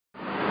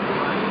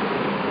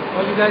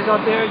All you guys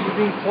out there, you're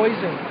being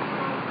poisoned,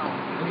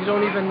 and you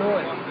don't even know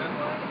it.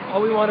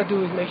 All we want to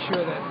do is make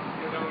sure that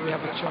we have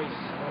a choice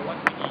on what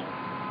we eat.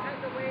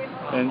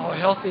 Our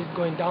health is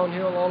going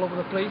downhill all over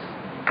the place,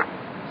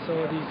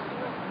 so these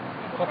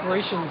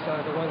corporations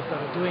are the ones that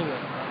are doing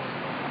it.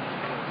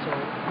 So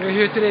we're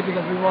here today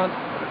because we want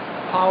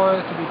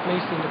power to be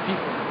placed in the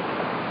people.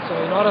 So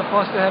in order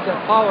for us to have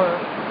that power,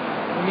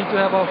 we need to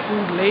have our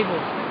food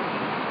labeled,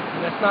 and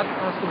that's not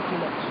asking too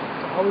much.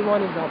 So all we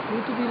want is our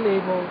food to be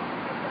labeled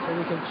so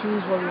we can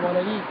choose what we want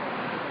to eat,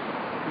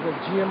 because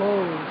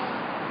GMOs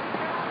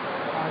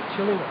are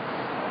killing us.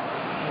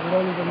 And we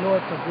don't even know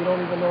it because we don't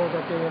even know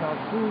that they're in our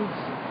foods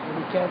and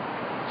we can't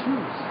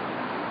choose.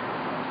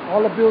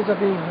 All the bills are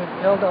being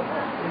held up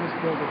in this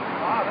building.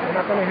 We're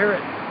not going to hear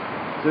it.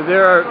 So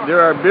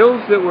there are bills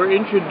that were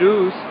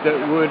introduced that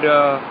would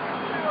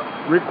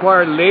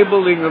require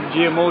labeling of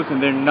GMOs,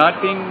 and they're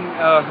not being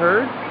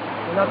heard?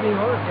 They're not being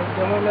heard.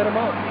 They won't let them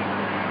out.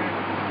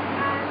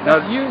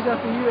 That's years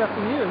after year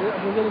after year.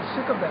 We're getting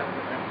sick of that.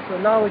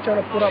 So now we're trying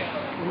to put up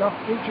enough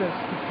interest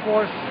to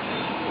force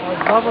our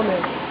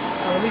government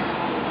to at least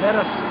let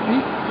us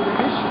speak to the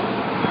issue.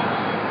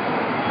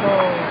 So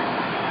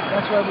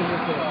that's why we're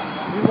here today.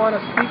 We want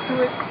to speak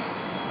to it,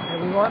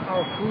 and we want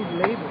our food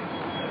labeled.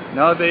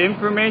 Now, the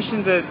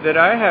information that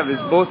I have is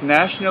both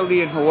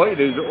nationally in Hawaii,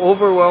 there's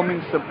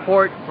overwhelming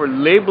support for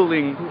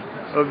labeling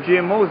of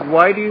GMOs.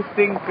 Why do you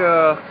think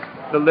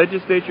the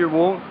legislature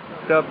won't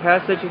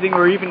pass such a thing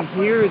or even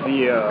hear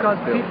the because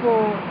bill?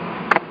 People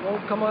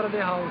won't come out of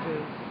their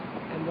houses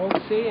and won't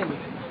say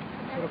anything.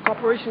 So the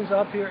corporations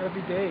are up here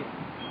every day.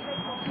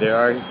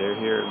 They're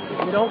here.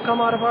 If we don't come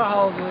out of our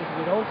houses,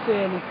 we don't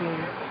say anything,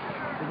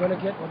 we're going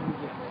to get what we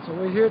get. So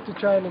we're here to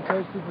try and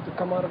encourage people to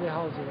come out of their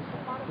houses.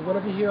 We're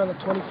going to be here on the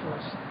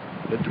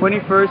 21st. The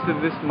 21st of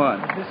this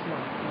month.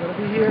 We're going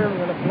to be here. We're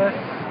going to bless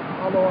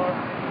Haloa.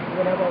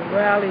 We're going to have a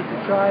rally to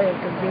try and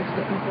convince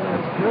the people in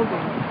this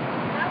building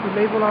to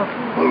label our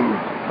food.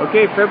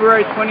 Okay,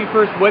 February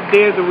 21st. What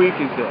day of the week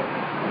is that?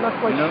 I'm not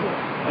quite sure.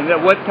 And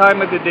at what time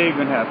of the day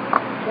going to happen?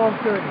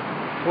 12:30.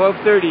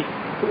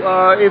 12:30.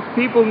 If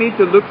people need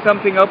to look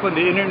something up on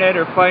the internet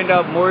or find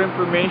out more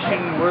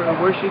information,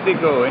 where should they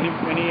go?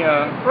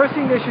 First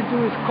thing they should do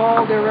is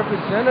call their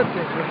representative.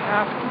 You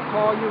have to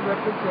call your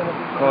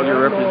representative. Call your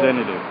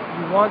representative.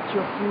 You want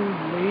your food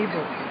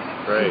labeled.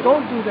 Right. If you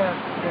don't do that,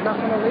 they're not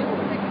going to label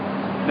it.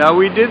 Now,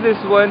 we did this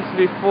once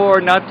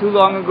before, not too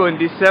long ago in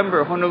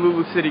December,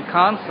 Honolulu City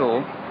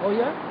Council. Oh,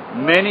 yeah?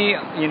 Many,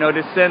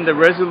 to send a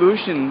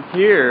resolution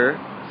here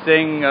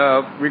saying,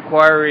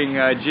 requiring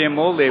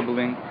GMO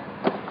labeling.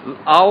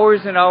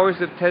 Hours and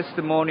hours of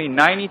testimony.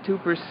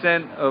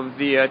 92% of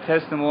the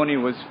testimony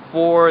was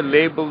for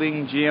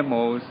labeling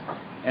GMOs,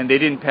 and they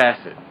didn't pass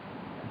it.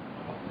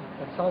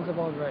 That sounds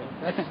about right.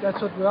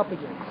 That's what we're up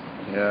against.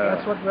 Yeah.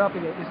 That's what we're up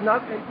against. It's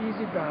not an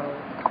easy battle.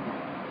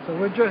 So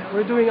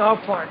we're doing our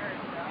part.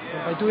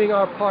 And by doing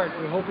our part,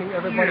 we're hoping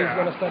everybody's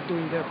going to start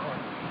doing their part.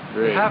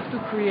 Great. We have to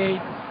create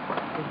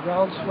a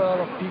groundswell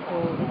of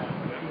people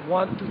who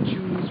want to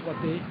choose what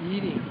they're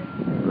eating.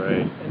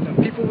 Right. And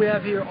the people we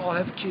have here all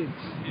have kids.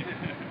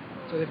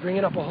 So they're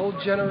bringing up a whole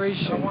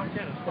generation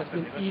that's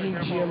been eating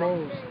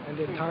GMOs, and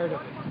they're tired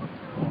of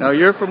it. Now,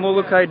 you're from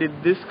Molokai. Did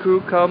this crew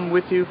come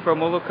with you from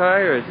Molokai,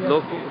 or is it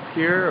local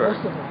here? Or?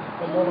 Most of them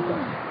from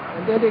Molokai.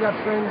 And then they got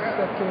friends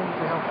that came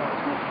to help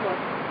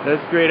out.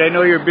 That's great. I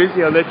know you're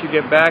busy. I'll let you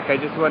get back. I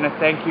just want to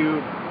thank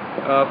you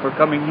for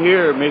coming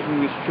here,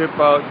 making this trip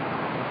out.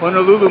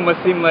 Honolulu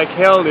must seem like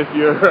hell if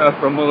you're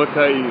from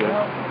Molokai.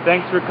 Well,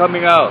 thanks for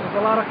coming out.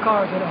 There's a lot of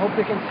cars, and I hope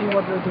they can see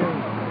what we're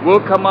doing.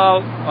 We'll come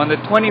out on the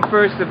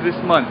 21st of this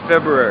month,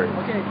 February.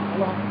 Okay,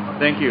 aloha.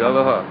 Thank you.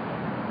 Aloha.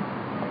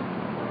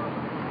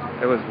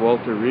 That was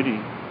Walter Ritte.